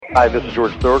Hi, this is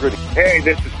George Thorogood. Hey,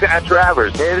 this is Pat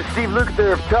Travers. Hey, this is Steve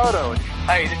Lukather of Toto.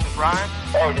 Hey, this is Ryan.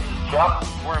 Hey, this is Chuck.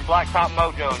 We're in Blacktop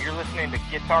Mojo, and you're listening to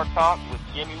Guitar Talk with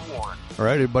Jimmy Warren. All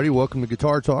right, everybody, welcome to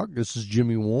Guitar Talk. This is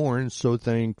Jimmy Warren. So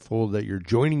thankful that you're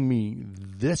joining me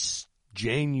this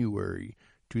January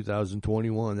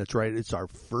 2021. That's right, it's our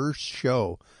first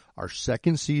show, our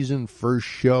second season, first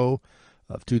show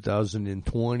of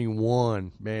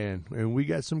 2021, man, and we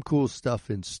got some cool stuff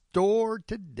in store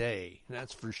today,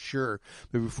 that's for sure.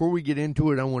 But before we get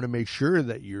into it, I want to make sure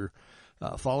that you're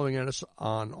following us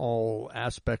on all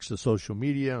aspects of social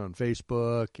media, on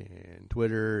Facebook and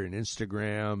Twitter and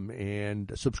Instagram, and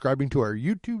subscribing to our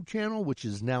YouTube channel, which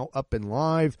is now up and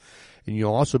live. And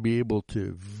you'll also be able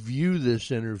to view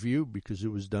this interview because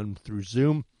it was done through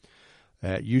Zoom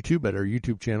at YouTube, at our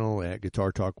YouTube channel at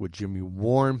Guitar Talk with Jimmy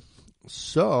Warren.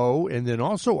 So, and then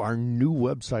also our new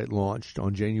website launched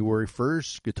on January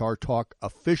 1st, Guitar Talk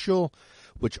Official,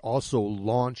 which also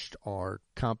launched our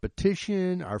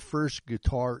competition, our first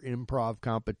guitar improv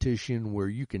competition, where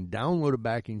you can download a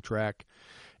backing track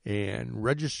and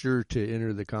register to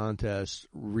enter the contest,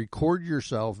 record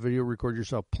yourself, video record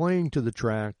yourself playing to the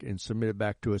track, and submit it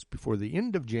back to us before the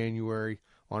end of January,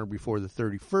 on or before the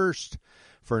 31st,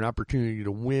 for an opportunity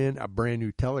to win a brand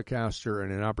new Telecaster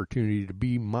and an opportunity to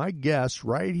be my guest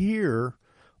right here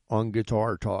on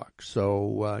Guitar Talk. So,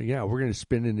 we're going to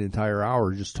spend an entire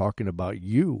hour just talking about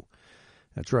you.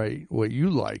 That's right, what you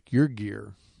like, your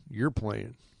gear, your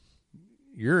playing,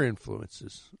 your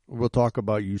influences. We'll talk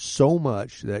about you so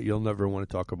much that you'll never want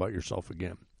to talk about yourself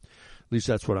again. At least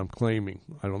that's what I'm claiming.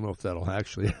 I don't know if that'll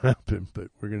actually happen, but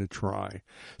we're going to try.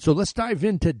 So let's dive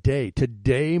in today.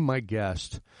 Today, my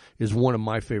guest is one of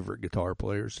my favorite guitar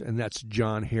players, and that's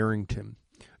John Harrington.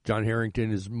 John Harrington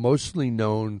is mostly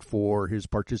known for his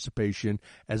participation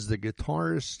as the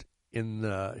guitarist in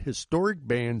the historic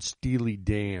band Steely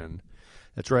Dan.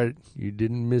 That's right. You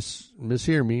didn't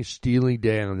mishear me. Steely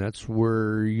Dan. That's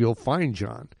where you'll find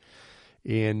John.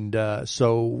 And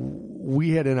so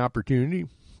we had an opportunity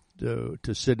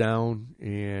to sit down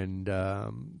and,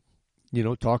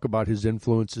 talk about his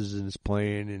influences in his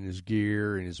playing and his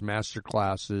gear and his master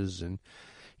classes. And,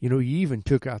 he even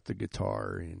took out the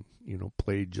guitar and,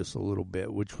 played just a little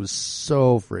bit, which was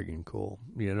so friggin' cool.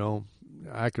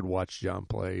 I could watch John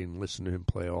play and listen to him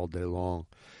play all day long.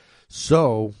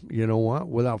 So, you know what?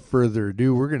 Without further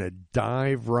ado, we're going to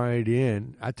dive right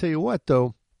in. I tell you what,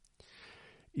 though.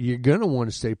 You're going to want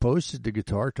to stay posted to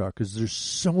Guitar Talk because there's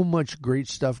so much great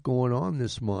stuff going on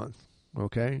this month,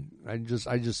 okay? I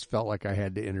just felt like I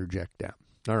had to interject that.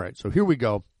 All right, so here we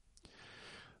go.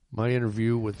 My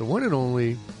interview with the one and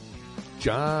only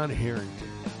John Harrington.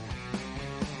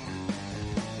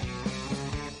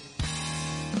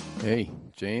 Hey,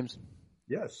 James.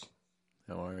 Yes.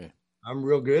 How are you? I'm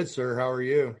real good, sir. How are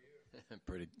you?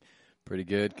 Pretty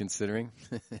good, considering.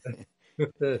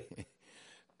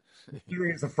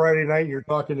 Considering it's a Friday night and you're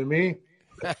talking to me?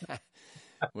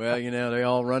 Well, they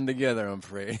all run together, I'm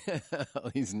afraid, all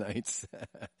these nights.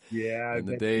 Yeah. And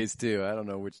the days, too. I don't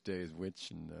know which day is which.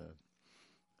 And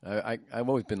I've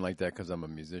always been like that because I'm a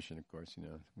musician, of course.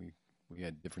 We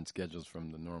had different schedules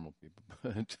from the normal people.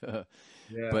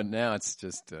 But now it's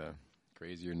just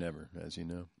crazier than ever, as you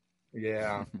know.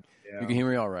 Yeah. You can hear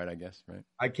me all right, I guess, right?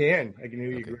 I can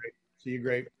hear you great. See you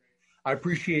great. I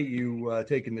appreciate you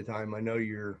taking the time. I know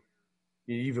you're,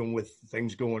 even with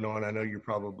things going on, I know you're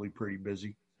probably pretty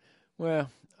busy. Well,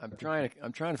 I'm trying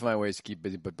to find ways to keep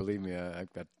busy, but believe me,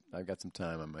 I've got some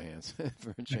time on my hands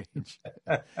for a change.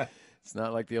 It's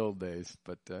not like the old days,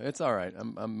 but it's all right.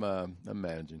 I'm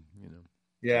managing,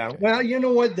 Yeah. Okay. Well, you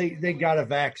know what? They got a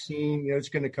vaccine. It's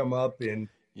going to come up, and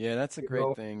yeah, that's a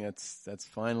great thing. That's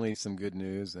finally some good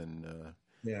news, and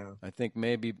I think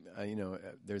maybe I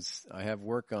have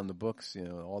work on the books.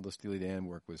 All the Steely Dan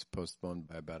work was postponed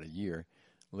by about a year,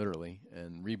 literally,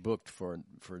 and rebooked for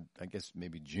I guess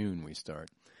maybe June we start.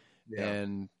 Yeah.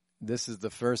 And this is the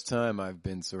first time I've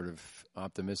been sort of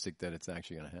optimistic that it's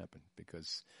actually going to happen,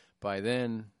 because by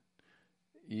then,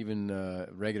 even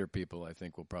regular people, I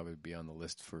think, will probably be on the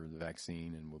list for the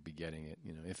vaccine and will be getting it.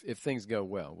 If things go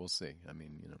well, we'll see. I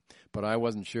mean, but I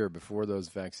wasn't sure before those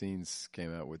vaccines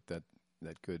came out with that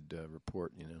good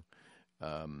report.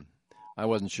 I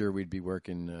wasn't sure we'd be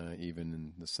working even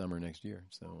in the summer next year.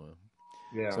 So,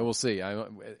 so we'll see.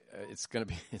 It's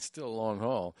still a long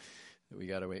haul. We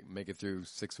got to make it through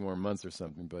 6 more months or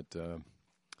something. But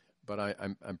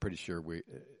I'm pretty sure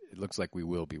it looks like we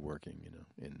will be working,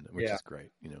 which is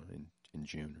great, in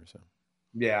June or so.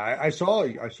 Yeah, I saw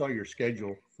your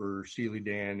schedule for Steely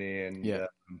Dan, and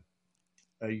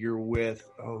you're with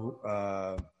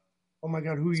Oh my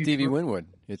God, who are you? Stevie Winwood.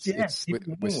 It's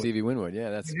Stevie with Stevie Winwood. Yeah,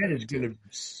 that is going to be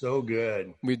so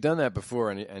good. We've done that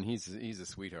before, and he's a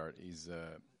sweetheart. He's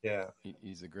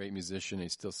he's a great musician. He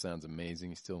still sounds amazing.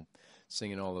 He's still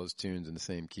singing all those tunes in the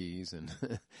same keys, and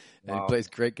and he plays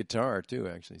great guitar too,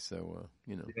 actually. So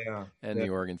the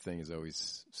organ thing is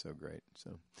always so great.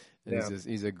 So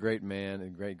he's a great man, a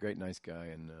great nice guy,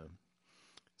 and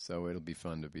so it'll be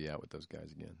fun to be out with those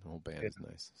guys again. The whole band is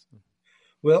nice. So.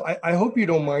 Well, I hope you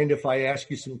don't mind if I ask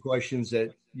you some questions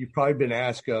that you've probably been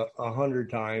asked 100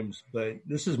 times, but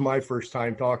this is my first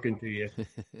time talking to you.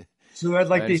 So I'd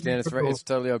like to understand. It's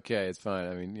totally okay. It's fine.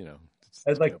 I mean,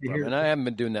 I'd like to hear. And I haven't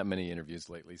been doing that many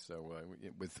interviews lately, so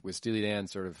with Steely Dan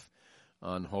sort of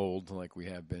on hold, like we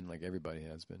have been, like everybody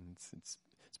has been. It's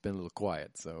been a little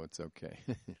quiet, so it's okay.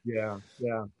 Yeah.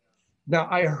 Now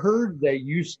I heard that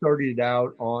you started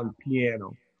out on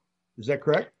piano. Is that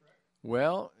correct?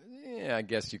 Well. Yeah, I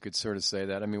guess you could sort of say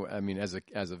that. I mean, as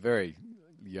a very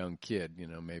young kid,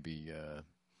 maybe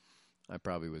I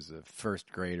probably was a first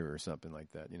grader or something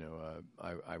like that.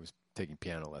 I was taking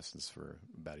piano lessons for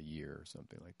about a year or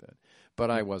something like that.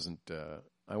 But I wasn't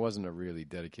a really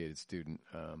dedicated student.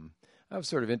 I was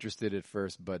sort of interested at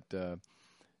first, but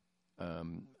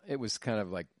it was kind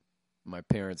of like my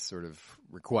parents sort of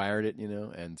required it,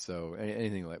 and so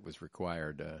anything that was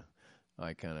required.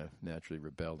 I kind of naturally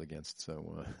rebelled against,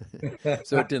 so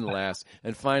so it didn't last.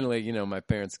 And finally, my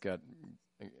parents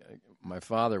my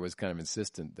father was kind of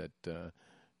insistent that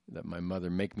my mother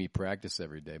make me practice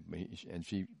every day,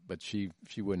 but she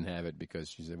wouldn't have it because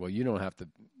she said, well, you don't have to,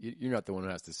 you're not the one who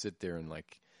has to sit there and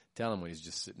like tell him when he's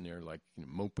just sitting there like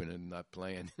moping and not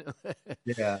playing.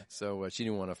 Yeah. So she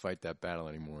didn't want to fight that battle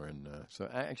anymore, and so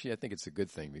I think it's a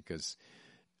good thing because.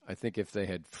 I think if they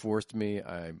had forced me,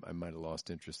 I might have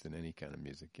lost interest in any kind of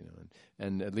music,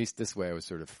 and at least this way I was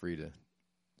sort of free to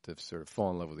sort of fall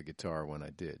in love with the guitar when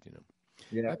I did,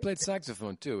 Yeah. I played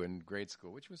saxophone too in grade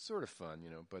school, which was sort of fun,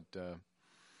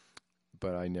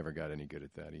 but I never got any good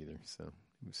at that either. So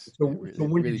it was. So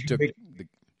when did you make?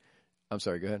 I'm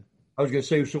sorry. Go ahead. I was going to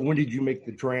say. So when did you make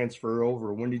the transfer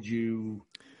over? When did you?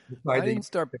 I didn't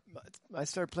start. I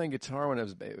started playing guitar when it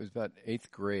was about 8th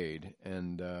grade,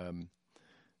 and.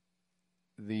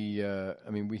 We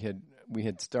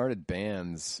had started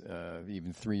bands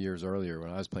even 3 years earlier when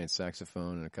I was playing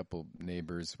saxophone, and a couple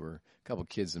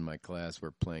kids in my class were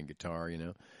playing guitar,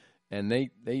 and they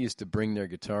used to bring their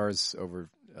guitars over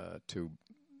to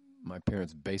my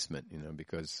parents' basement,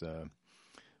 because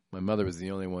my mother was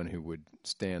the only one who would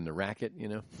stand the racket,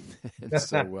 and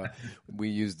so we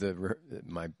used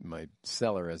my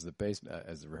cellar as the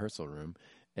as the rehearsal room,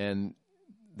 and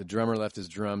the drummer left his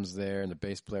drums there, and the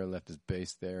bass player left his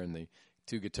bass there, and the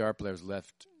two guitar players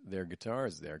left their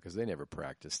guitars there because they never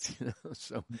practiced.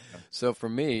 So for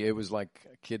me, it was like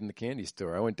a kid in the candy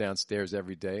store. I went downstairs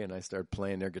every day, and I started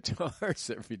playing their guitars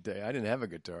every day. I didn't have a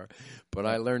guitar, but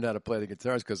I learned how to play the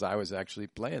guitars because I was actually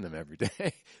playing them every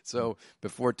day. So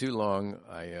before too long,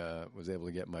 I was able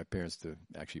to get my parents to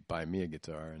actually buy me a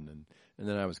guitar, and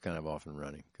then I was kind of off and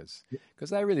running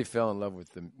because I really fell in love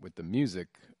with the music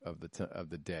of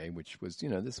the day, which was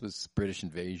this was British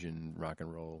Invasion rock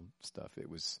and roll stuff. It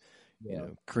was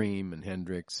Cream and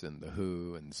Hendrix and the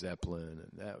Who and Zeppelin,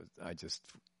 and that was I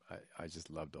just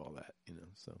loved all that,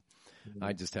 So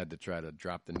I just had to try to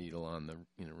drop the needle on the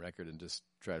record and just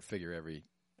try to figure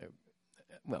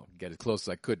get as close as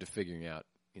I could to figuring out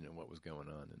what was going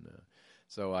on, and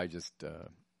so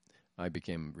I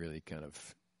became really kind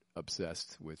of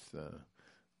obsessed with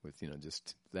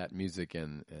just that music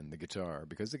and the guitar,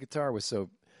 because the guitar was so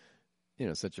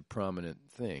such a prominent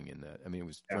thing in that. I mean, it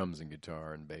was drums and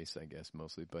guitar and bass, I guess,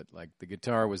 mostly, but like the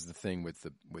guitar was the thing with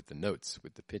the notes,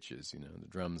 with the pitches. The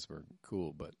drums were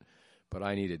cool, but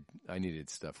I needed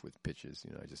stuff with pitches.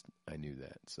 I knew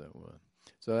that. So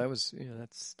that was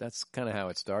that's kind of how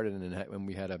it started. And then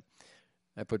when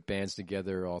I put bands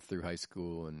together all through high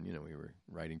school, and we were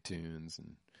writing tunes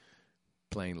and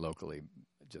playing locally,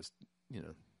 just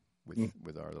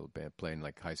with our little band, playing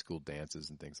like high school dances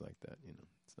and things like that.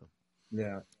 So.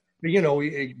 Yeah, but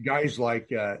guys like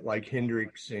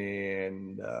Hendrix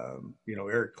and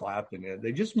Eric Clapton,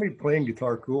 they just made playing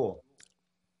guitar cool.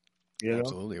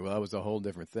 Absolutely. Well, that was a whole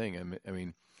different thing. I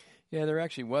mean, yeah, there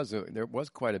actually was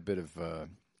quite a bit of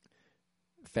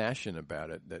fashion about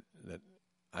it that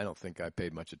I don't think I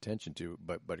paid much attention to,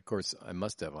 but of course I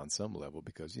must have on some level,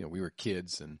 because we were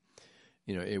kids, and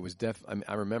it was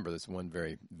I remember this one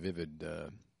very vivid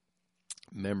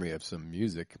memory of some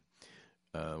music.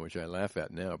 Which I laugh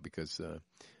at now, because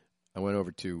I went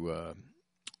over to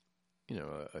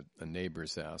a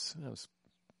neighbor's house. I was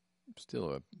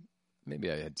still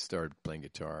maybe I had started playing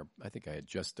guitar. I think I had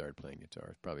just started playing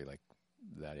guitar, probably like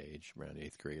that age, around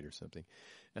 8th grade or something.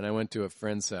 And I went to a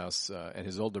friend's house, and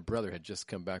his older brother had just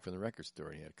come back from the record store.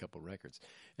 And he had a couple records.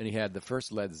 And he had the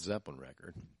first Led Zeppelin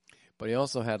record, but he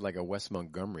also had like a Wes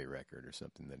Montgomery record or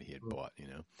something that he had bought, you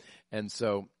know. And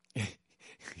so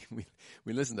we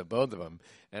listened to both of them,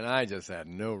 and I just had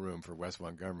no room for Wes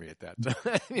Montgomery at that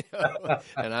time, you know.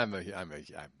 And I'm an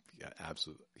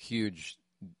absolute huge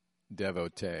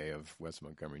devotee of Wes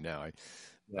Montgomery now.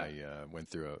 I went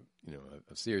through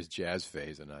a serious jazz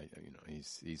phase, and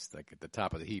he's like at the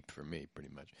top of the heap for me, pretty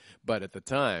much. But at the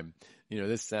time,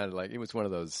 this sounded like it was one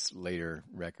of those later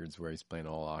records where he's playing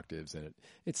all octaves, and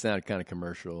it sounded kind of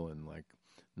commercial and like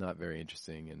not very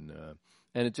interesting,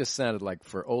 and it just sounded like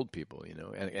for old people,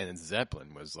 And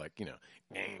Zeppelin was like, gang,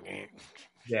 gang,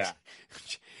 yeah,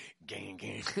 gang,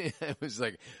 gang. It was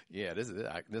like, yeah, this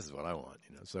is what I want,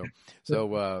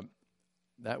 So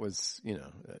that was,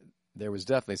 there was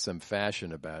definitely some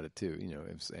fashion about it too,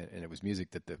 and it was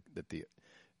music that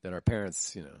our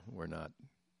parents, were not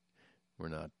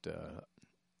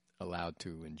allowed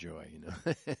to enjoy,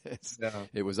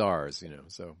 It was ours,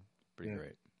 so pretty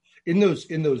great. In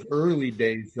those early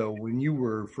days, though, when you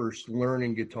were first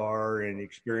learning guitar and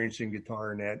experiencing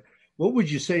guitar and that, what would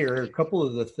you say are a couple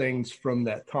of the things from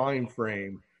that time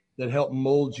frame that helped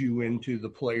mold you into the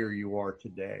player you are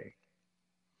today?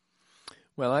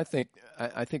 Well, I think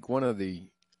one of the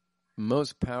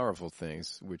most powerful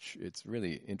things, which it's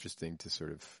really interesting to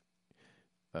sort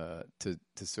of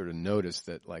to sort of notice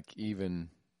that, like, even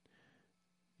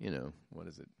what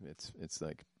is it? It's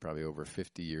like probably over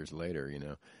 50 years later,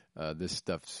 this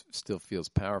stuff still feels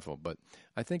powerful. But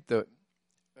I think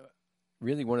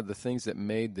really one of the things that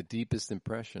made the deepest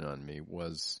impression on me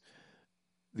was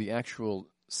the actual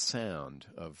sound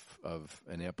of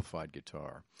an amplified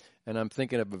guitar. And I'm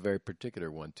thinking of a very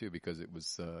particular one too, because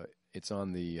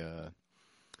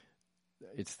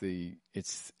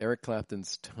it's Eric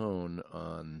Clapton's tone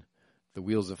on the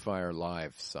Wheels of Fire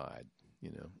live side,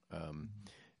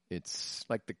 It's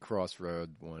like the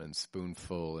Crossroad one and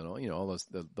Spoonful and all those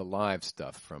the live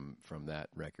stuff from that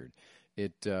record.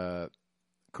 Of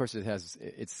course it has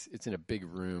it's in a big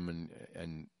room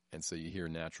and so you hear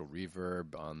natural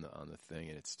reverb on the thing,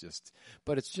 and it's just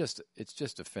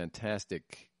a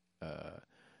fantastic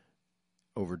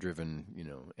overdriven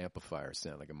amplifier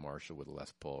sound, like a Marshall with a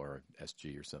Les Paul or a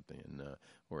SG or something, and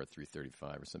or a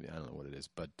 335 or something. I don't know what it is,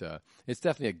 but it's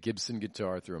definitely a Gibson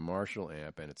guitar through a Marshall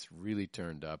amp, and it's really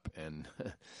turned up, and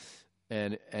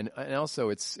and also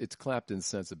it's Clapton's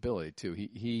sensibility too.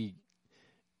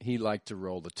 He liked to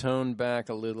roll the tone back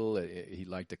a little. He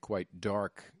liked a quite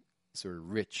dark, sort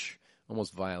of rich,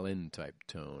 almost violin type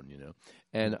tone,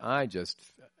 and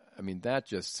that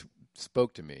just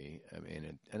spoke to me.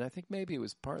 And I think maybe it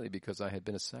was partly because I had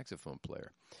been a saxophone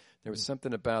player. There was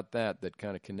something about that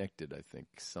kind of connected, I think,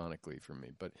 sonically for me.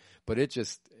 But it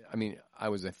just, I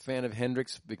was a fan of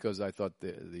Hendrix because I thought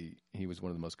he was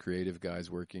one of the most creative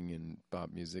guys working in pop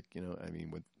music,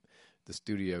 with the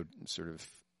studio sort of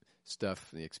stuff,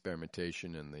 the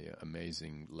experimentation and the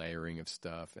amazing layering of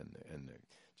stuff and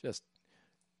just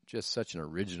such an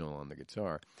original on the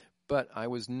guitar. But I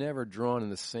was never drawn in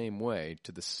the same way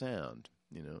to the sound,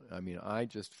 I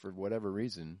just, for whatever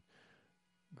reason,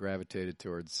 gravitated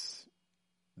towards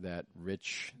that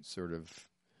rich sort of,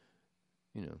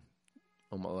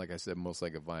 almost, like I said, most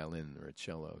like a violin or a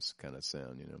cello kind of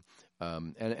sound,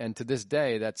 and to this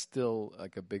day, that's still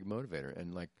like a big motivator.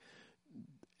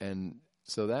 And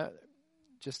so that,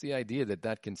 just the idea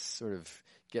that can sort of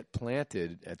get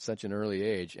planted at such an early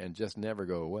age and just never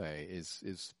go away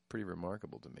is pretty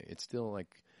remarkable to me. It's still like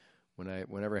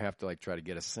whenever I have to like try to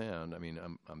get a sound,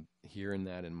 I'm hearing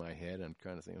that in my head. I'm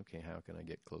trying to think, okay, how can I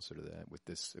get closer to that with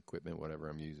this equipment, whatever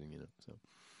I'm using,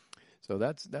 So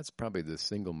that's probably the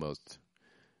single most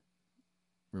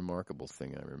remarkable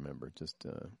thing I remember, just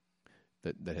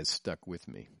that has stuck with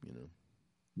me,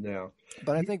 Yeah.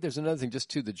 But I think there's another thing,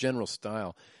 just to the general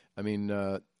style.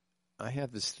 I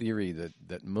have this theory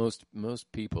that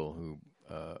most people who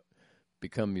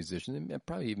become musicians, and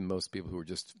probably even most people who are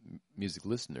just music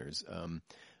listeners,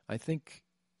 I think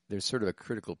there's sort of a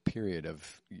critical period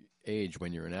of age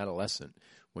when you're an adolescent,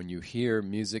 when you hear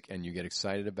music and you get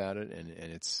excited about it, and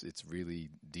it's really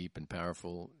deep and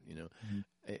powerful.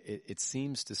 It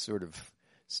seems to sort of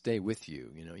stay with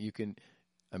you. You can.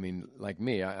 Like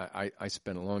me, I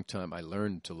spent a long time. I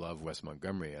learned to love Wes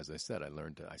Montgomery. As I said, I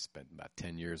spent about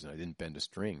 10 years, and I didn't bend a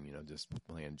string, just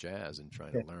playing jazz and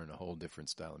trying to learn a whole different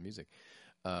style of music.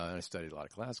 And I studied a lot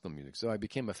of classical music. So I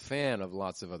became a fan of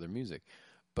lots of other music.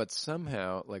 but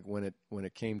somehow, like when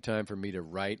it came time for me to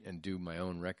write and do my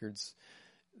own records,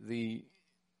 the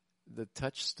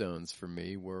touchstones for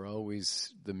me were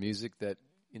always the music that,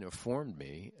 formed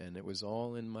me, and it was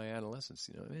all in my adolescence,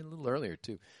 a little earlier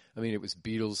too. I mean, it was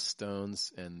Beatles,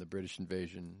 Stones, and the British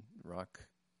Invasion rock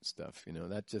stuff,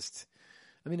 that just,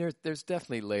 there's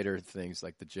definitely later things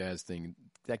like the jazz thing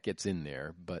that gets in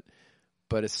there, but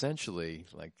essentially,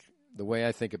 like the way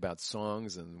I think about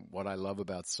songs and what I love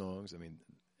about songs,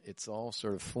 it's all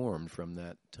sort of formed from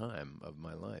that time of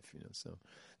my life, so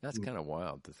that's kind of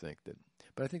wild to think that,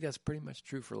 but I think that's pretty much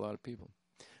true for a lot of people.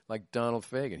 Like Donald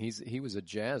Fagen, he was a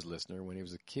jazz listener when he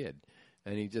was a kid,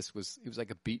 and he was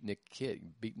like a beatnik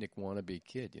wannabe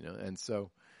kid, and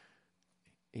so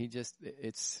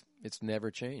it's never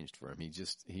changed for him. He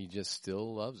just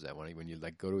still loves that when you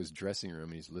like go to his dressing room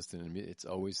and he's listening to music, it's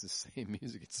always the same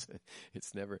music.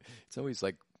 It's always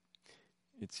like,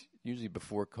 it's usually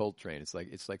before Coltrane. It's like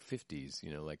 50s,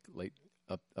 like late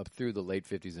up through the late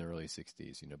 50s and early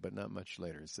 60s, but not much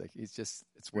later. It's like it's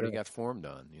what he got formed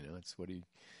on, it's what he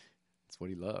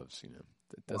loves,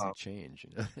 It doesn't change,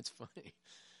 It's funny.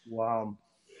 Wow.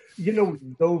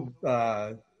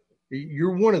 Though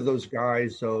you're one of those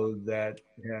guys though that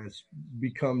has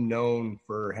become known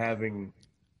for having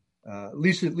at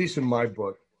least in my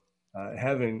book,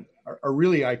 having a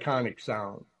really iconic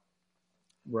sound,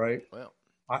 right? Well,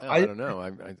 I don't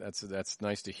know. That's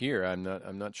nice to hear. I'm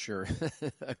not sure.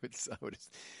 I'm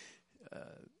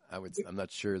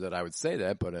not sure that I would say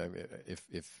that, but if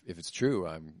it's true,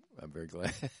 I'm very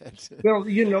glad. Well,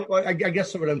 I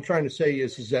guess what I'm trying to say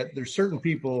is that there's certain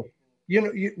people.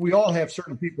 We all have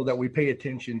certain people that we pay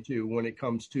attention to when it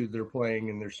comes to their playing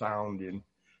and their sound, and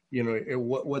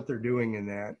what they're doing in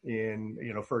that. And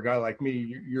for a guy like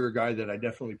me, you're a guy that I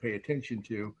definitely pay attention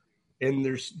to. And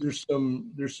there's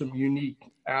some unique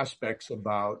aspects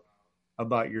about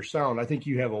your sound. I think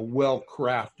you have a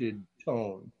well-crafted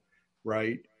tone,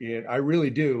 right? And I really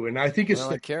do. And I think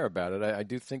I care about it. I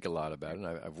do think a lot about it.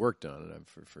 I've worked on it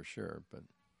for sure. But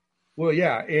well,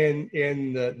 yeah, and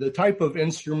the type of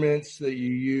instruments that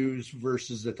you use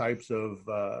versus the types of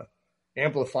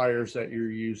amplifiers that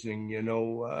you're using.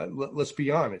 Let's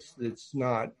be honest. It's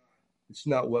not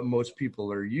what most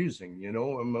people are using.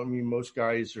 Most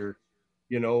guys are.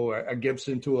 A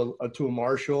Gibson to a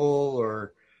Marshall,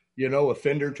 or, a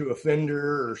Fender to a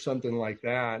Fender or something like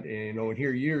that. And,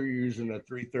 here you're using a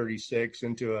 336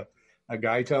 into a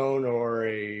Guytone or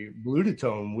a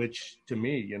Bluditone, which to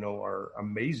me, are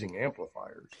amazing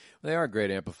amplifiers. They are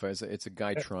great amplifiers. It's a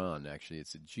Guytron, actually.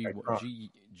 It's a Guytron.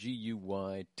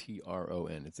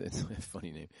 It's a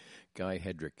funny name. Guy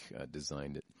Hedrick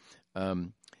designed it.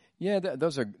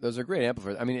 Those are great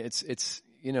amplifiers. It's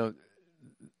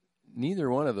neither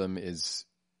one of them is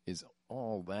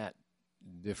all that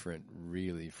different,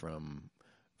 really, from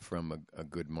a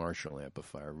good Marshall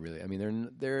amplifier. Really,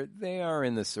 they are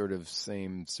in the sort of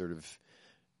same sort of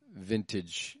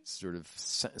vintage sort of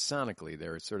sonically.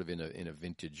 They're sort of in a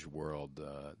vintage world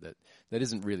that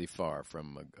isn't really far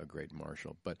from a great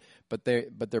Marshall. But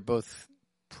they're both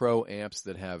pro amps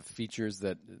that have features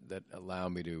that allow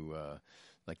me to.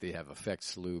 Like they have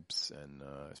effects loops, and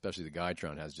especially the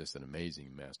Guytron has just an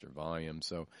amazing master volume.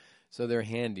 So they're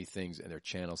handy things, and they're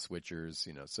channel switchers.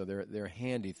 So they're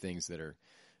handy things that are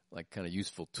like kind of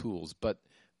useful tools. But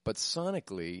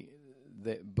sonically,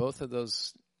 both of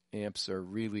those amps are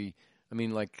really.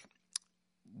 Like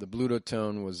the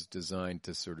Bluditone was designed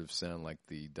to sort of sound like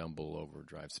the Dumble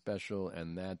Overdrive Special,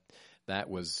 and that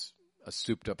was a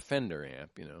souped-up Fender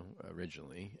amp,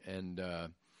 originally, and.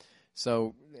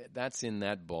 So that's in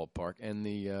that ballpark, and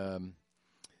the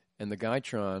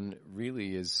Guytron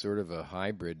really is sort of a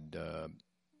hybrid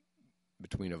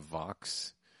between a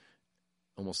Vox,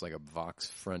 almost like a Vox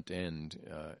front end,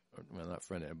 well, not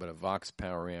front end, but a Vox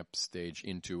power amp stage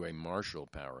into a Marshall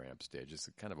power amp stage. It's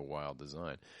kind of a wild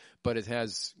design, but it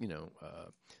has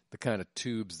the kind of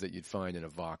tubes that you'd find in a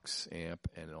Vox amp,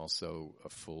 and also a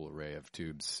full array of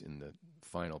tubes in the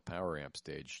final power amp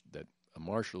stage that a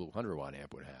Marshall 100-watt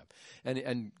amp would have.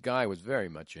 And Guy was very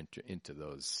much into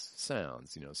those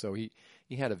sounds, So he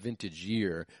had a vintage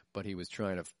ear, but he was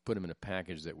trying to put them in a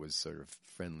package that was sort of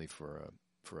friendly for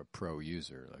a pro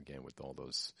user, again, with all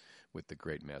those, with the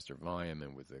great master volume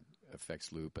and with the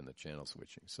effects loop and the channel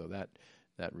switching. So that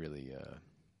really,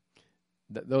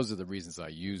 those are the reasons I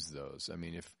use those.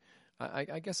 If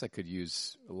I guess I could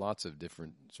use lots of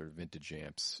different sort of vintage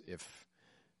amps if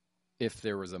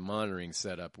there was a monitoring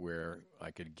setup where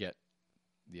I could get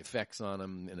the effects on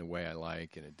them in a way I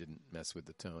like, and it didn't mess with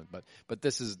the tone. But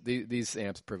these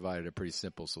amps provided a pretty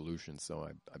simple solution, so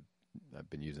I've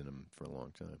been using them for a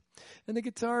long time. And the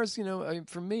guitars,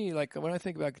 for me, like when I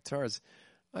think about guitars,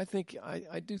 I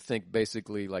do think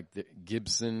basically like the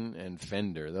Gibson and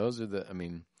Fender. Those are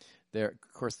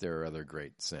of course there are other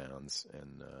great sounds,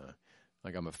 and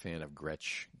like I'm a fan of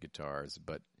Gretsch guitars,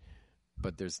 but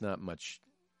there's not much.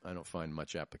 I don't find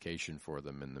much application for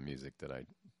them in the music that I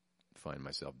find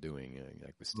myself doing,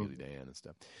 like with Steely Dan and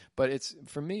stuff. But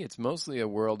for me, it's mostly a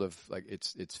world of like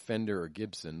it's Fender or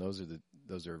Gibson.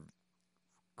 Those are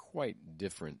quite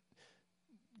different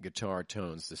guitar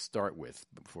tones to start with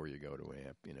before you go to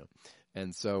amp,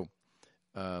 and so.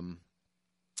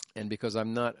 And because I've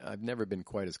never been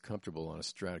quite as comfortable on a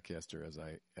Stratocaster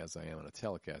as I am on a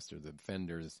Telecaster. The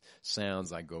Fender's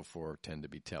sounds I go for tend to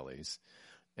be Teles,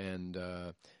 and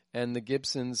the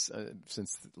Gibsons,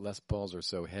 since Les Pauls are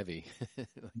so heavy,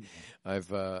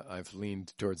 I've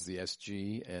leaned towards the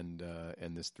SG and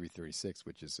this 336,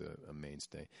 which is a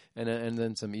mainstay, and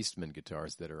then some Eastman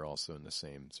guitars that are also in the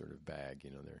same sort of bag.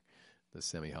 They're the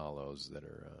semi-hollows that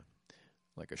are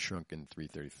like a shrunken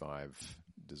 335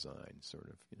 design, sort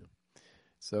of.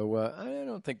 So I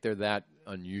don't think they're that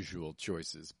unusual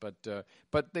choices, but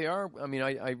they are. I mean,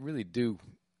 I really do.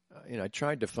 I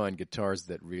tried to find guitars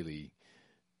that really,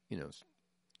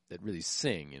 that really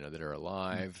sing. That are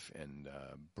alive and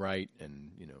bright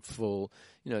and full.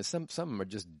 Some of them are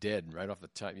just dead right off the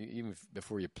top. Even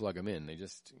before you plug them in, they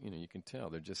just you can tell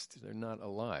they're not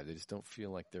alive. They just don't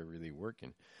feel like they're really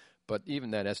working. But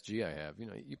even that SG I have,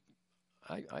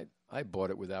 I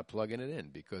bought it without plugging it in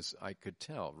because I could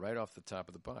tell right off the top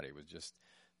of the body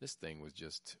this thing was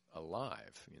just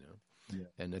alive, Yeah.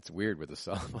 And it's weird with a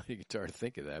solid body guitar to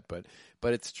think of that, but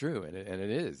it's true, and it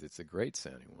is. It's a great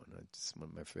sounding one. It's one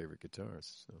of my favorite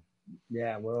guitars. So.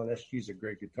 Yeah, well, SG's a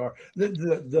great guitar.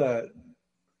 The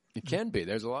It can be.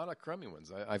 There's a lot of crummy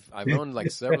ones. I've owned like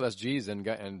several SGs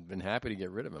and been happy to get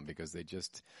rid of them because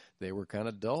they were kind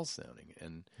of dull sounding,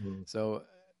 and so.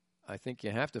 I think you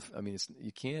have to. I mean,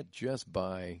 you can't just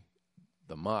buy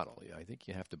the model. I think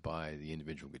you have to buy the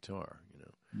individual guitar.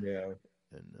 Yeah.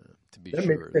 And to be that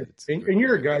sure, makes sense. And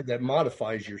you're a guy that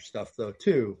modifies your stuff, though,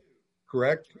 too.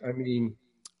 Correct? I mean,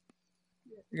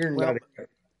 you're not.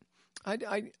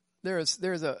 There's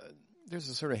a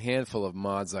sort of handful of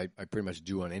mods I pretty much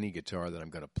do on any guitar that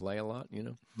I'm going to play a lot.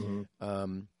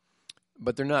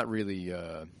 But they're not really.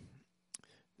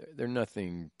 They're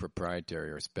nothing proprietary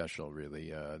or special,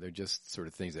 really. They're just sort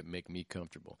of things that make me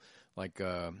comfortable. Like,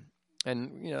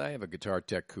 and I have a guitar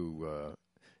tech who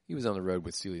he was on the road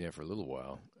with Steely Dan for a little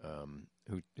while,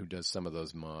 who does some of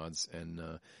those mods, and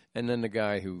then the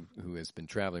guy who has been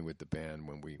traveling with the band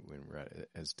when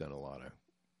has done a lot of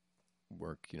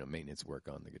work, maintenance work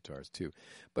on the guitars too.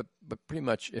 But pretty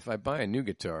much, if I buy a new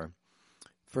guitar,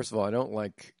 first of all, I don't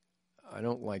like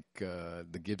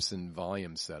the Gibson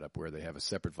volume setup where they have a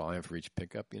separate volume for each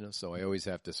pickup, so I always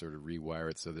have to sort of rewire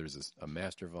it so there's a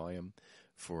master volume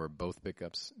for both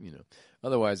pickups,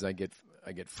 Otherwise I get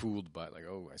fooled by like,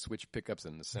 I switch pickups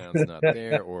and the sound's not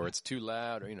there, or it's too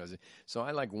loud, or so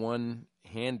I like one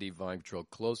handy volume control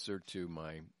closer to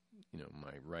my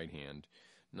my right hand,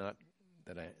 not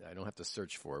that I don't have to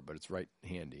search for it, but it's right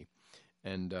handy,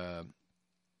 and I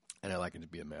like it to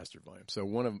be a master volume. So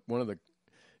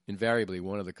invariably,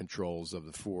 one of the controls of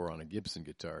the 4 on a Gibson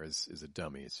guitar is a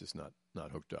dummy. It's just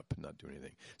not hooked up, not doing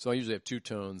anything. So I usually have 2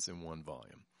 tones in one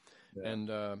volume, yeah.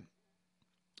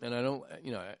 And I don't,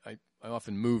 I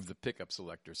often move the pickup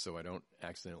selector so I don't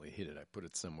accidentally hit it. I put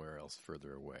it somewhere else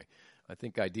further away. I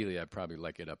think ideally I'd probably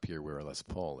like it up here where a Les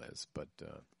Paul is, but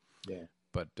yeah.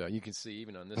 But you can see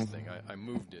even on this thing, I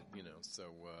moved it, so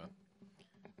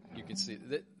you can see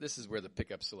this is where the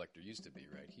pickup selector used to be,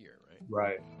 right here, right?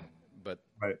 Right. But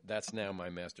that's now my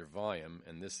master volume,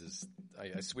 and this is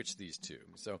I switched these two,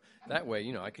 so that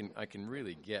way I can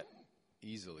really get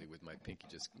easily with my pinky,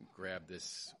 just grab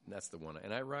this. And that's the one,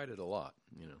 and I ride it a lot,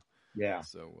 Yeah.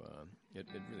 So it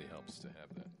really helps to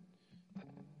have that.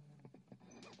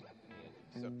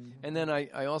 So, and then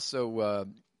I also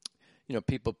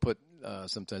people put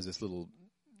sometimes this little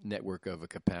network of a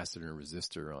capacitor and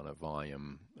resistor on a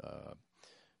volume.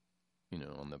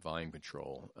 On the volume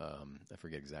control. I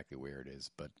forget exactly where it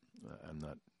is, but I'm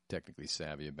not technically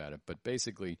savvy about it. But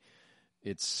basically,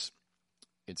 it's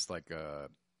like I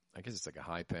guess it's like a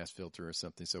high pass filter or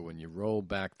something. So when you roll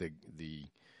back the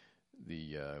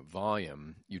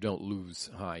volume, you don't lose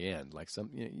high end. Like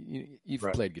you've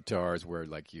right. played guitars where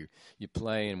like you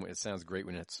play and it sounds great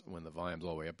when the volume's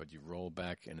all the way up, but you roll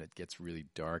back and it gets really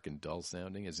dark and dull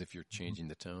sounding as if you're changing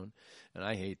the tone. And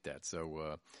I hate that.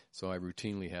 So I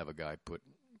routinely have a guy put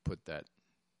that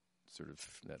sort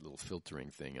of that little filtering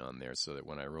thing on there so that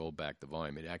when I roll back the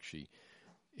volume, it actually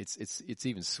it's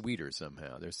even sweeter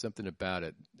somehow. There's something about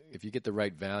it. If you get the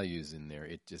right values in there,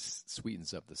 it just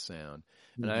sweetens up the sound.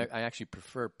 Mm-hmm. And I actually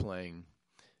prefer playing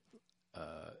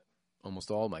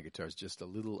almost all my guitars just a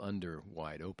little under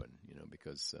wide open,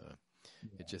 because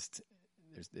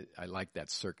I like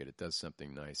that circuit. It does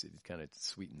something nice. It kind of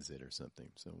sweetens it or something.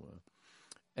 So,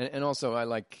 and also I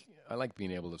like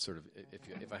being able to sort of,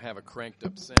 if I have a cranked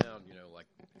up sound, like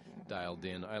dialed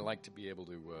in, I like to be able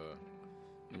to,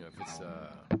 if it's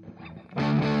a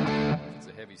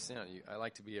heavy sound, I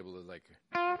like to be able to like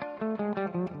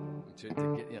to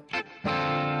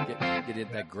get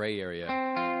in that gray area.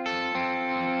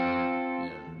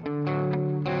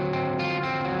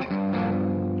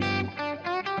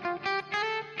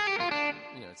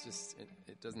 It's just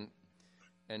it doesn't,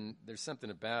 and there's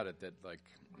something about it that, like,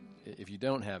 if you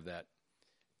don't have that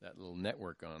little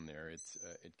network on there, it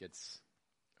gets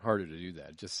harder to do that.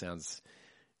 It just sounds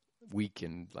weak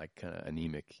and like kind of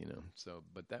anemic, So,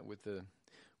 but that with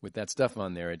that stuff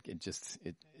on there, it's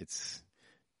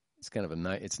kind of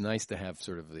it's nice to have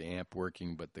sort of the amp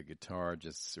working, but the guitar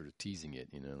just sort of teasing it,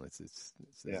 There's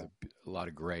a lot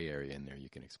of gray area in there you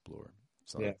can explore.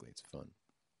 Sonically, It's fun.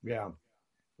 Yeah.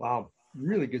 Wow.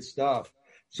 Really good stuff.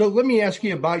 So let me ask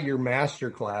you about your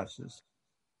master classes.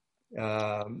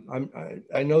 I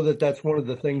know that's one of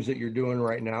the things that you're doing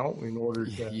right now in order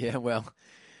to.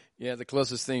 Yeah, the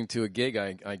closest thing to a gig,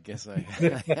 I guess I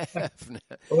have.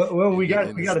 Well, we got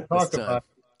to talk about it.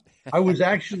 I was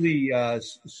actually,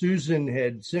 Susan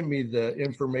had sent me the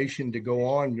information to go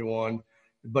on one,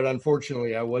 but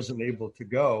unfortunately I wasn't able to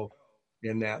go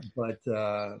in that. But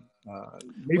maybe.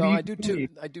 Well, I do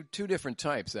two different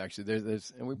types actually.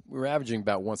 And we're averaging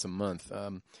about once a month.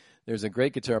 There's a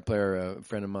great guitar player, a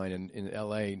friend of mine in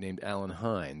L.A. named Alan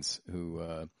Hines, who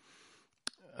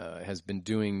has been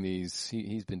doing these.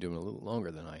 He's been doing a little longer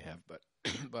than I have,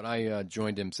 but I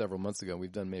joined him several months ago.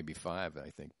 We've done maybe 5, I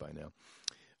think, by now.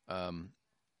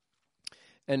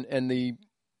 And the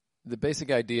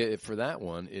basic idea for that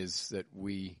one is that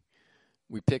we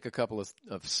pick a couple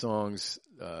of songs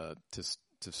to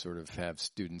sort of have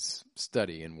students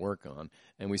study and work on,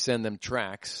 and we send them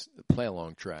tracks,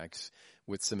 play-along tracks,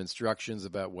 with some instructions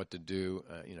about what to do,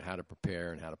 how to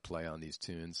prepare and how to play on these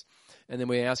tunes, and then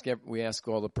we ask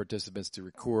all the participants to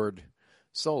record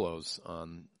solos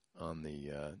on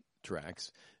the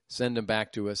tracks, send them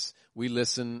back to us. We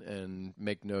listen and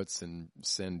make notes and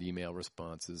send email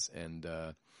responses, and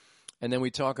then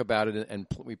we talk about it and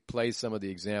we play some of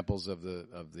the examples of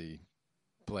the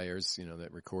players,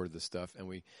 that recorded the stuff, and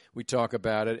we talk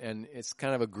about it, and it's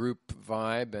kind of a group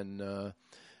vibe, and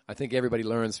I think everybody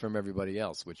learns from everybody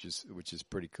else, which is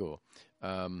pretty cool.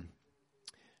 And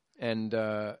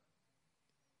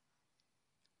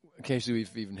occasionally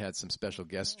we've even had some special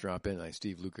guests drop in. Like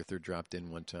Steve Lukather dropped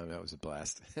in one time. That was a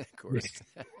blast, of course.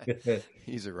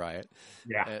 He's a riot.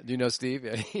 Yeah. Do you know Steve?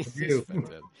 Yeah, he's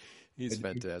fantastic. He's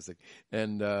fantastic.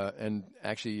 And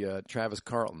actually Travis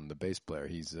Carlton, the bass player,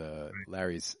 he's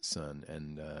Larry's son,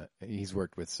 and he's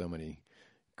worked with so many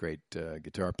great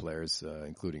guitar players,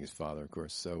 including his father, of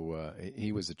course. So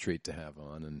he was a treat to have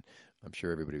on, and I'm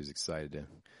sure everybody was excited to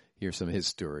hear some of his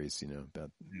stories,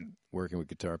 about working with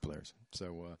guitar players.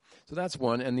 So that's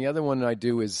one. And the other one I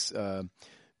do is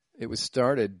it was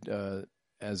started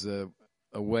as a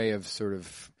way of sort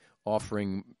of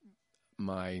offering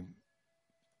my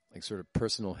sort of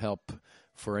personal help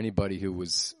for anybody who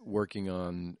was working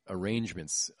on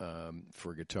arrangements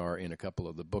for guitar in a couple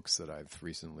of the books that I've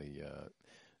recently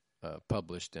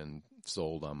published and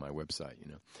sold on my website,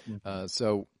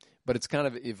 Mm-hmm. But it's kind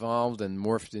of evolved and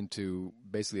morphed into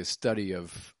basically a study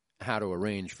of how to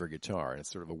arrange for guitar. And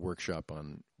it's sort of a workshop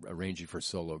on arranging for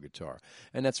solo guitar.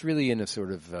 And that's really in a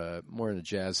sort of more in a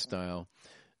jazz style,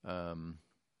 the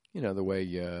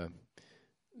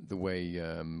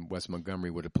way Wes Montgomery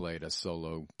would have played a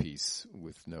solo piece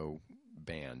with no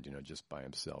band, just by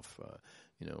himself.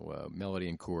 Melody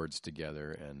and chords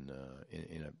together, and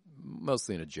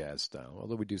mostly in a jazz style.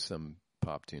 Although we do some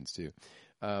pop tunes too,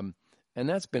 and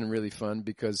that's been really fun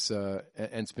because and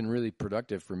it's been really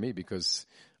productive for me because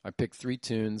I pick 3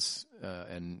 tunes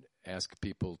and ask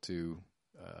people to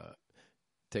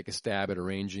take a stab at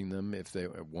arranging them if they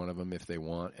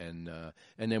want, and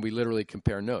then we literally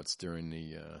compare notes during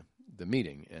the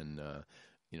meeting, and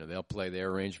they'll play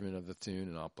their arrangement of the tune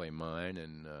and I'll play mine,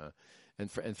 and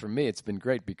for me it's been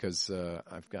great because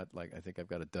I've got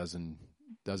a dozen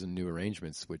new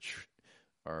arrangements which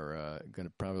are going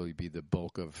to probably be the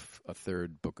bulk of a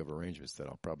third book of arrangements that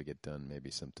I'll probably get done maybe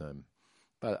sometime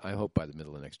but I hope by the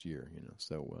middle of next year.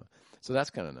 So that's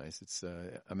kind of nice. It's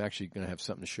I'm actually going to have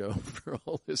something to show for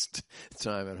all this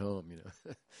time at home.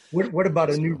 What about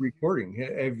a new recording?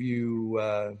 Have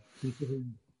you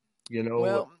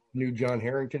new John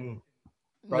Harrington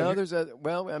project? No,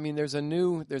 there's a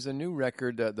new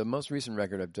record. The most recent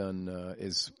record I've done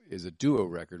is a duo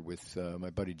record with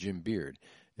my buddy Jim Beard.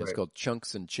 It's called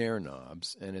Chunks and Chair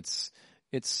Knobs, and it's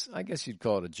I guess you'd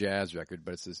call it a jazz record,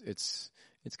 but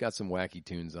it's got some wacky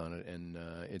tunes on it, and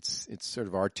it's sort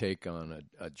of our take on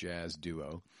a jazz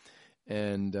duo.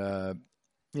 And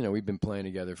we've been playing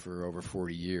together for over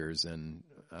 40 years, and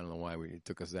I don't know why it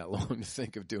took us that long to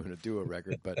think of doing a duo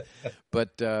record, but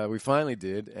we finally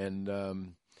did, and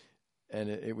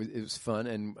it was fun.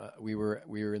 And we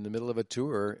were in the middle of a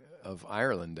tour of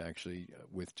Ireland, actually,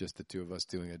 with just the two of us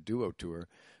doing a duo tour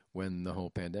when the whole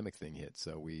pandemic thing hit.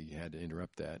 So we had to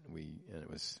interrupt that. And it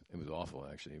was awful,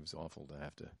 actually. It was awful to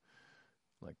have to,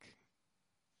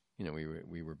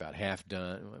 we were about half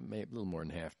done, maybe a little more than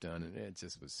half done, and it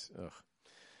just was ugh.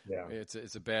 Yeah,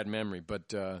 it's a bad memory,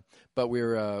 but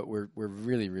we're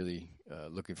really really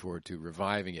looking forward to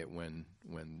reviving it when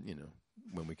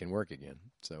we can work again.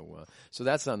 So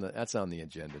that's on the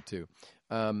agenda too.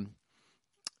 I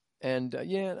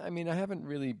haven't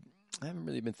really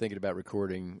been thinking about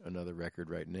recording another record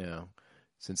right now,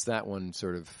 since that one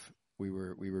sort of we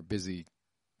were busy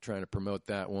trying to promote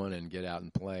that one and get out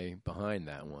and play behind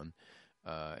that one,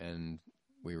 and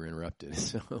we were interrupted.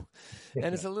 So,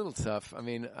 and it's a little tough. I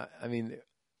mean,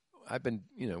 I've been,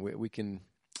 we can,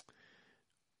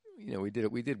 we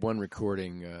did one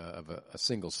recording of a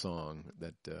single song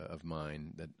that of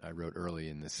mine that I wrote early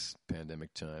in this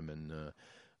pandemic time, and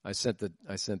I did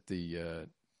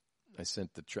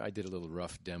a little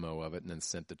rough demo of it, and then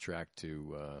sent the track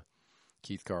to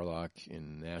Keith Carlock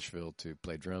in Nashville to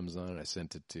play drums on it. I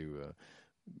sent it to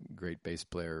great bass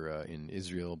player in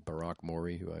Israel, Barak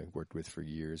Mori, who I worked with for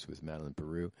years with Madeline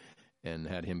Peru, and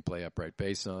had him play upright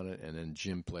bass on it. And then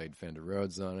Jim played Fender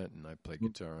Rhodes on it, and I played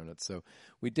guitar on it. So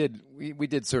we did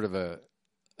sort of a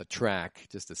track,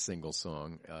 just a single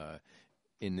song,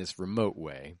 in this remote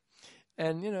way.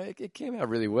 And, it came out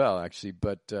really well, actually,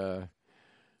 but the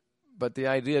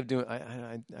idea of doing,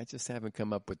 I just haven't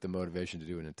come up with the motivation to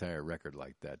do an entire record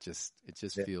like that. It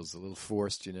just feels a little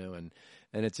forced, and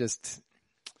it just,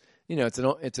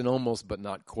 it's an almost but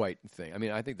not quite thing. I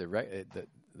mean, I think the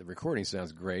recording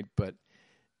sounds great, but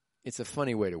it's a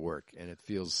funny way to work, and it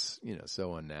feels,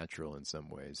 so unnatural in some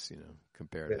ways,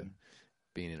 compared to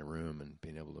being in a room and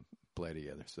being able to play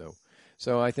together.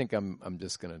 So I think I'm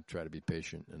just going to try to be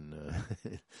patient and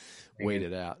wait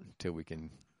it out until we can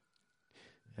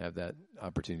have that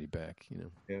opportunity back,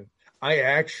 Yeah, I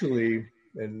actually,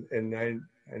 and I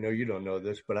know you don't know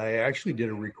this, but I actually did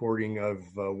a recording of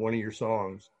one of your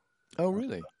songs. Oh,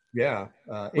 really? Yeah.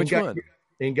 Which one?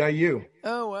 Ain't Got You.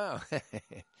 Oh, wow.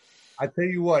 I tell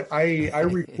you what, I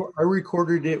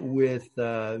recorded it with,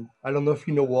 I don't know if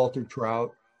you know Walter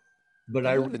Trout, but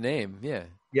I know the name, yeah.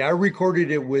 Yeah, I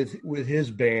recorded it with his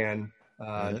band,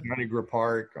 Johnny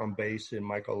Grapart on bass and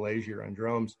Michael Lazier on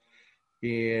drums.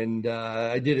 And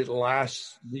I did it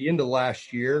the end of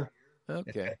last year.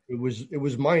 Okay. It was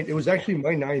actually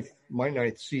my ninth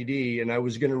CD, and I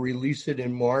was going to release it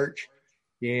in March,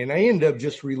 and I ended up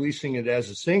just releasing it as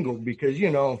a single because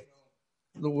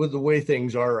with the way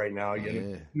things are right now,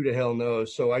 who the hell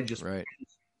knows? So I just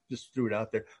threw it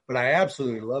out there. But I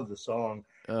absolutely love the song.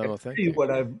 Oh, well, thank you. What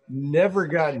I've never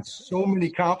gotten so many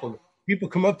compliments. People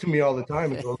come up to me all the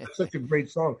time and go, "That's such a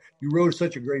great song. You wrote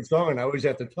such a great song." And I always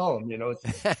have to tell them,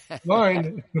 it's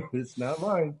mine. It's not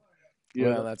mine.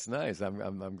 Well, that's nice.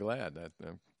 I'm glad.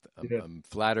 I'm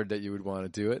flattered that you would want to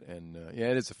do it, and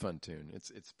it is a fun tune.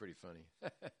 It's pretty funny.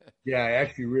 Yeah, I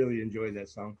actually really enjoyed that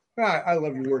song. I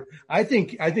love your work. I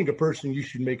think a person you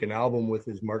should make an album with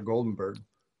is Mark Goldenberg.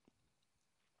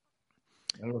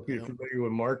 I don't know if you're familiar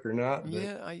with Mark or not. But...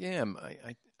 Yeah, I am.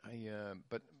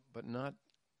 But not.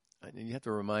 You have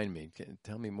to remind me.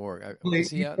 Tell me more. Is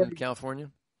he out in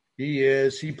California? He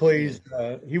is. He plays.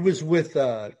 He was with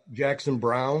Jackson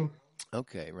Browne.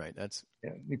 Okay, right.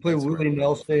 He played with Willie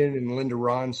Nelson and Linda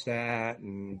Ronstadt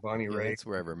and Bonnie Raitt. That's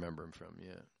where I remember him from.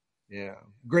 Yeah. Yeah,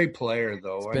 great player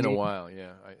though. It's been a while.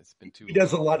 Yeah, it's been too. He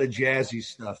does a lot of jazzy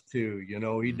stuff too. He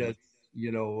does.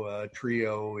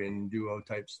 Trio and duo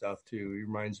type stuff too. He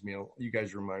reminds me. You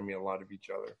guys remind me a lot of each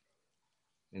other.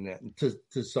 In that,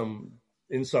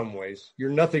 in some ways, you're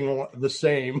nothing the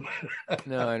same.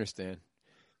 No, I understand.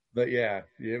 But yeah,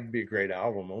 it would be a great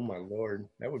album. Oh my Lord,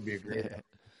 that would be a great album.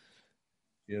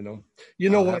 What?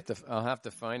 I'll have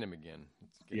to find him again.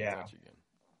 Get in touch again.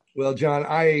 Well, John,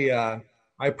 I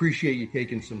I appreciate you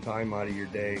taking some time out of your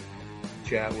day to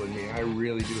chat with me. I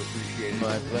really do appreciate it.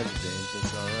 My pleasure, James.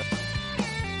 It's all right.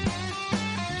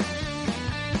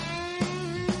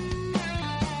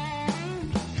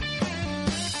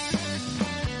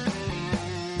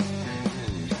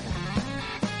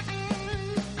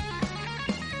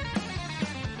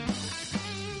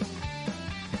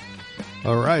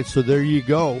 All right, so there you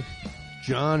go.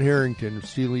 John Harrington of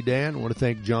Steely Dan. I want to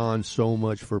thank John so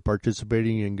much for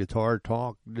participating in Guitar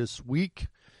Talk this week.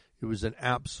 It was an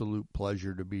absolute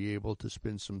pleasure to be able to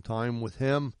spend some time with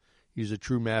him. He's a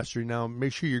true master. Now,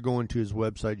 make sure you're going to his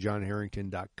website,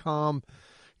 johnharrington.com.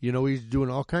 You know, he's doing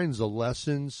all kinds of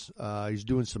lessons. He's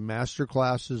doing some master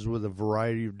classes with a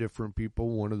variety of different people.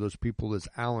 One of those people is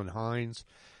Alan Hines.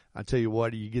 I tell you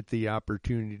what, you get the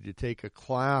opportunity to take a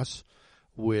class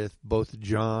with both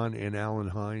John and Alan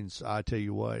Hines. I tell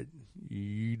you what,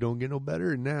 you don't get no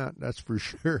better than that. That's for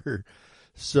sure.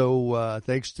 So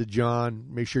thanks to John.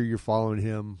 Make sure you're following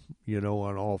him, you know,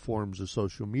 on all forms of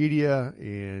social media,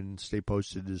 and stay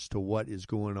posted as to what is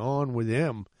going on with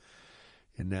him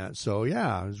and that. So,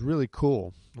 yeah, it was really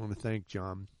cool. I want to thank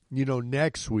John. You know,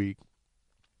 next week,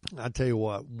 I'll tell you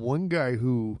what, one guy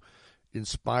who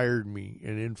inspired me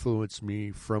and influenced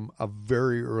me from a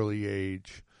very early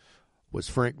age was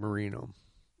Frank Marino.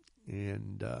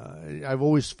 And I've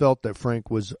always felt that Frank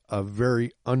was a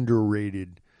very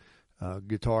underrated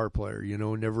guitar player, you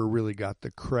know, never really got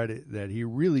the credit that he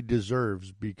really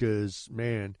deserves because,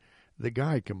 man, the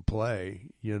guy can play,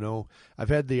 you know. I've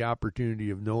had the opportunity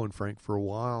of knowing Frank for a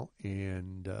while,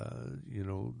 and, you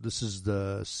know, this is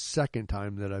the second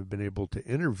time that I've been able to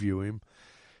interview him.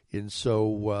 And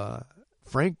so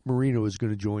Frank Marino is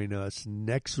going to join us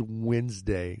next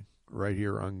Wednesday right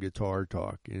here on Guitar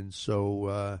Talk. And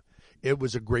so it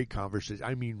was a great conversation.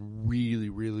 I mean, really,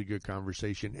 really good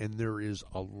conversation. And there is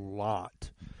a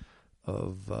lot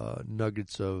of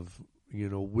nuggets of, you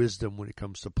know, wisdom when it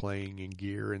comes to playing and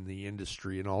gear and the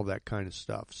industry and all that kind of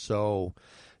stuff. So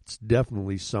it's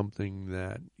definitely something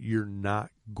that you're not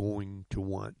going to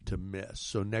want to miss.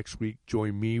 So next week,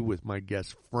 join me with my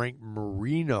guest, Frank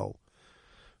Marino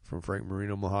from Frank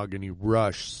Marino Mahogany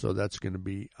Rush. So that's going to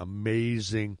be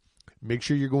amazing. Make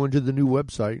sure you're going to the new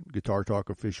website,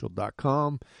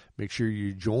 guitartalkofficial.com. Make sure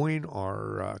you join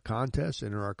our contest,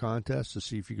 enter our contest to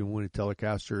see if you can win a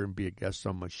Telecaster and be a guest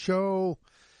on my show.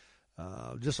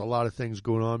 Just a lot of things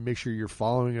going on. Make sure you're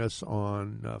following us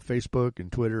on Facebook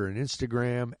and Twitter and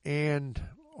Instagram, and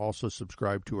also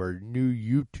subscribe to our new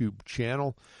YouTube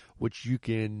channel, which you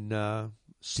can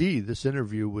see this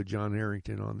interview with John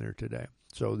Harrington on there today.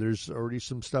 So there's already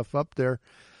some stuff up there.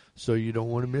 So you don't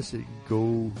want to miss it.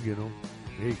 Go, you know,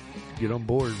 hey, get on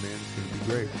board, man. It's going to be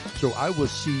great. So I will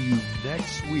see you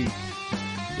next week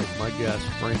with my guest,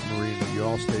 Frank Marino. You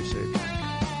all stay safe.